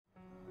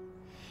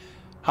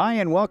Hi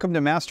and welcome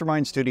to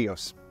Mastermind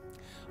Studios.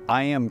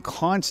 I am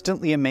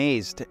constantly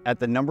amazed at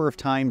the number of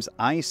times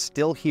I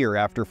still hear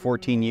after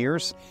 14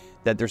 years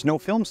that there's no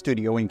film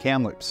studio in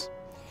Kamloops.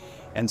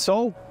 And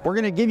so we're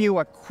going to give you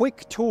a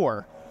quick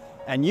tour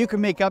and you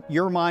can make up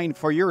your mind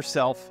for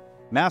yourself.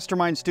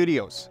 Mastermind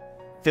Studios,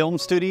 film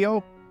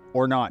studio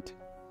or not?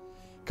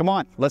 Come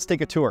on, let's take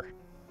a tour.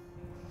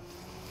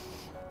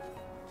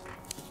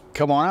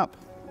 Come on up.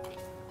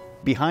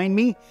 Behind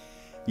me,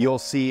 you'll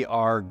see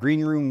our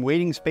green room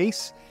waiting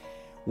space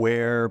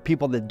where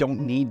people that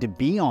don't need to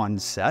be on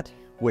set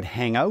would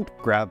hang out,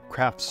 grab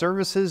craft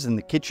services in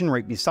the kitchen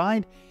right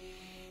beside,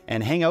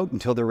 and hang out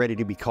until they're ready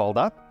to be called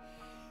up.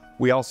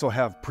 We also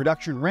have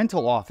production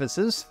rental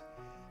offices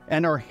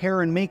and our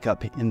hair and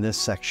makeup in this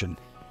section.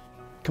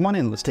 Come on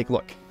in, let's take a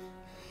look.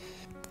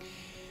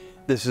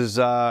 This is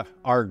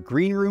our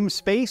green room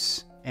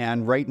space,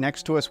 and right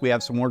next to us we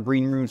have some more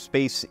green room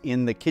space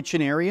in the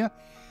kitchen area.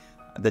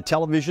 The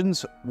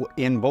televisions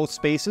in both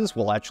spaces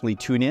will actually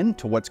tune in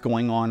to what's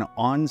going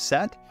on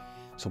set,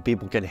 so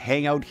people can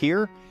hang out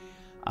here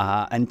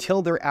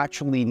until they're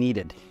actually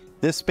needed.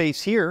 This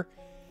space here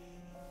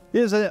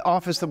is an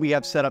office that we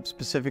have set up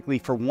specifically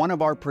for one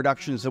of our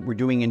productions that we're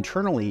doing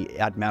internally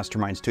at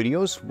Mastermind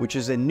Studios, which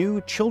is a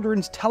new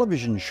children's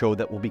television show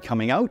that will be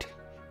coming out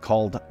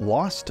called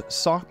Lost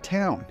Sock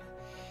Town.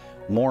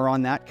 More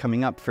on that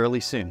coming up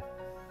fairly soon.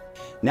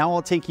 Now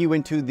I'll take you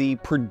into the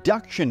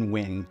production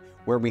wing,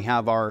 where we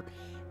have our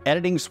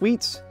editing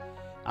suites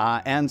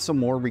and some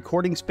more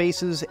recording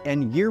spaces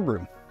and gear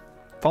room.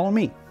 Follow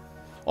me.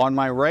 On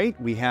my right,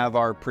 we have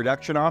our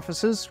production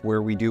offices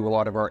where we do a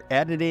lot of our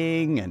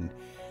editing and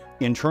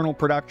internal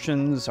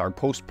productions, our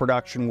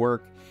post-production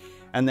work.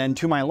 And then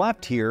to my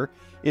left here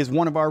is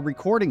one of our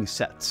recording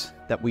sets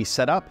that we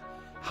set up,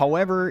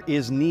 however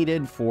is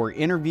needed for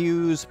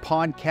interviews,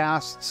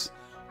 podcasts,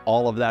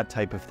 all of that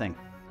type of thing.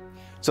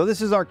 So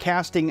this is our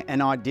casting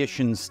and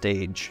audition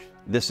stage.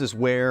 This is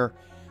where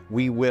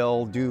we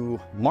will do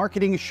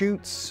marketing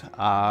shoots,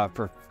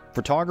 for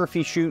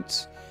photography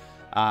shoots,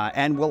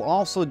 and we'll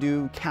also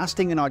do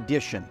casting and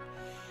audition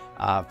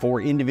for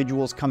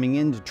individuals coming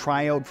in to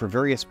try out for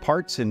various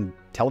parts in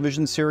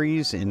television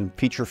series, in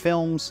feature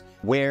films,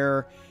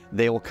 where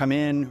they will come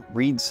in,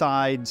 read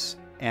sides,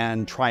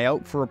 and try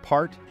out for a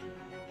part.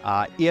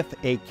 If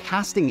a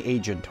casting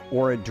agent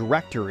or a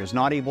director is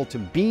not able to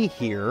be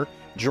here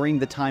during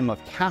the time of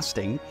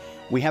casting,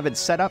 we have it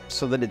set up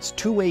so that it's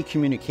two-way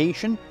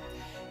communication,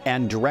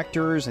 and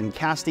directors and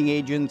casting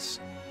agents,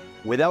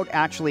 without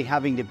actually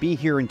having to be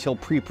here until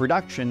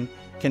pre-production,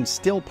 can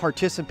still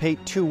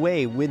participate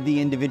two-way with the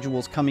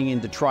individuals coming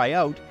in to try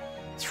out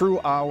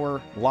through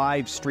our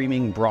live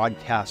streaming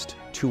broadcast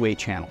two-way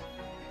channel.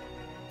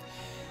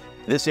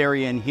 This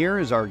area in here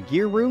is our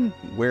gear room,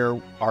 where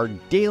our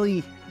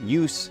daily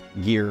use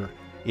gear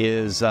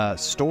is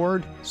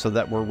stored so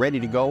that we're ready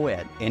to go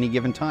at any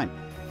given time.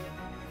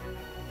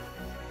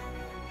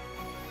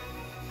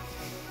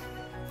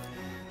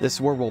 This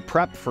is where we'll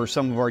prep for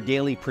some of our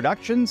daily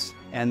productions,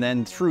 and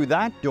then through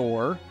that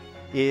door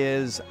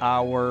is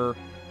our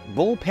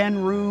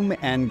bullpen room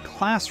and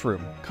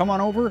classroom. Come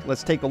on over,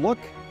 let's take a look.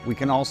 We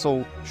can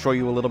also show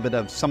you a little bit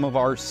of some of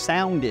our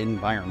sound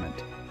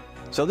environment.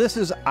 So this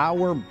is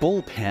our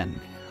bullpen.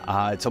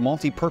 It's a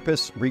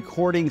multi-purpose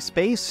recording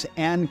space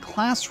and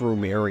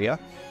classroom area.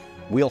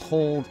 We'll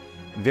hold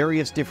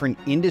various different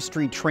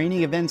industry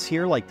training events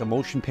here, like the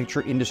Motion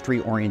Picture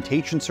Industry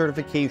Orientation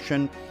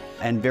Certification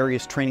and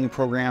various training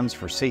programs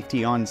for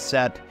safety on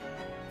set,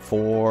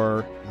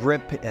 for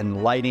grip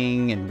and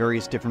lighting and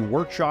various different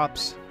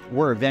workshops.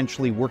 We're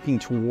eventually working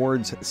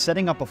towards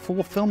setting up a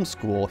full film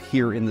school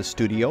here in the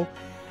studio.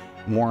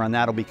 More on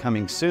that will be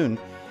coming soon.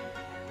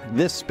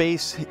 This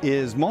space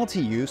is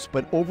multi-use,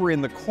 but over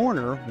in the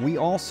corner, we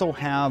also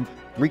have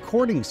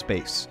recording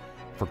space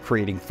for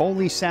creating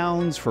Foley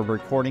sounds, for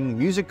recording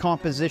music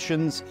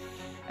compositions.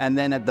 And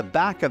then at the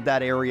back of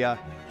that area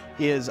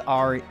is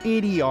our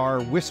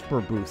ADR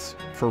whisper booth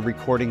for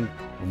recording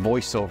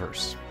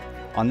voiceovers.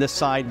 On this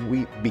side,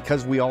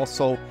 because we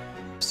also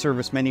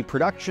service many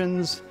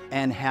productions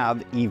and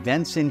have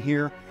events in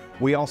here,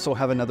 we also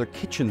have another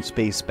kitchen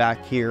space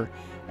back here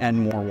and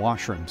more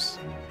washrooms.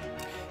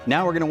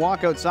 Now we're going to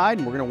walk outside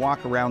and we're going to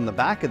walk around the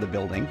back of the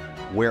building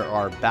where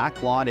our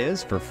back lot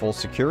is for full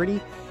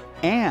security,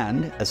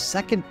 and a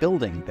second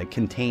building that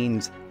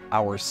contains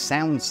our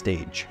sound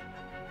stage.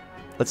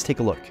 Let's take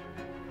a look.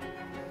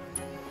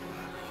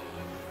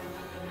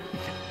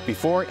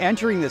 Before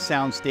entering the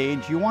sound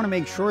stage, you want to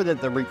make sure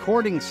that the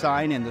recording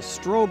sign and the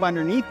strobe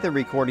underneath the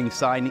recording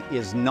sign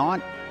is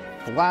not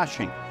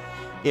flashing.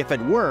 If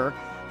it were,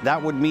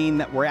 that would mean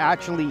that we're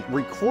actually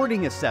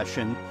recording a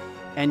session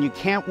and you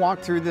can't walk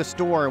through this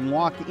door and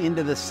walk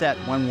into the set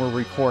when we're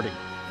recording.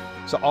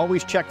 So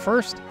always check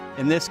first.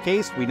 In this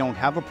case, we don't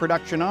have a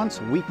production on,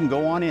 so we can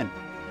go on in.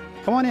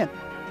 Come on in.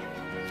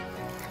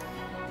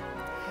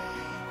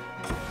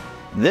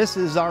 This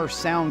is our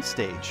sound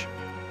stage.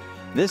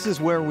 This is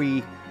where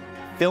we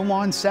film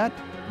on set,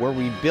 where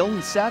we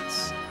build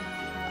sets,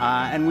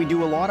 and we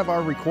do a lot of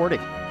our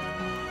recording.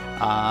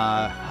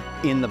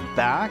 In the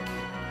back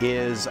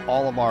is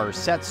all of our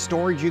set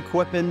storage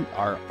equipment.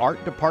 Our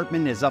art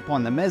department is up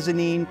on the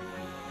mezzanine.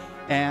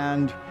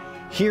 And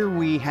here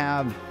we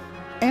have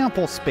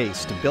ample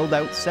space to build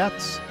out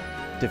sets,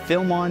 to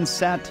film on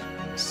set,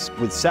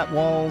 with set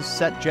walls,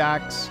 set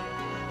jacks,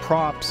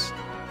 props,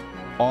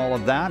 all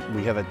of that.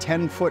 We have a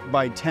 10-foot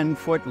by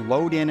 10-foot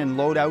load in and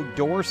load out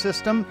door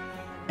system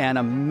and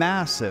a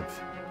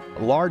massive,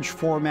 large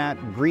format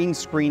green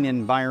screen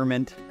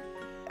environment,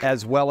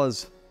 as well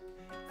as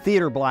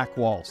theater black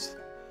walls.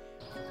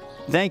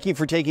 Thank you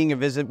for taking a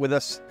visit with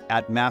us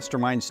at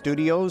Mastermind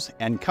Studios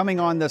and coming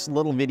on this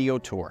little video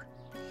tour.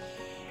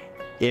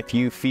 If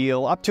you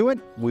feel up to it,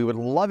 we would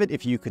love it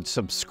if you could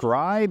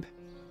subscribe,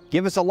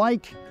 give us a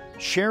like,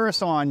 share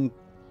us on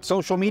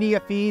social media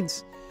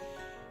feeds.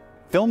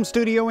 Film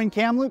studio in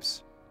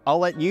Kamloops, I'll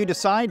let you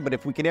decide, but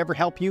if we could ever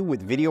help you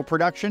with video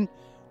production,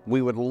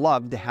 we would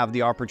love to have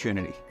the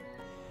opportunity.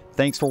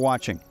 Thanks for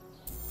watching.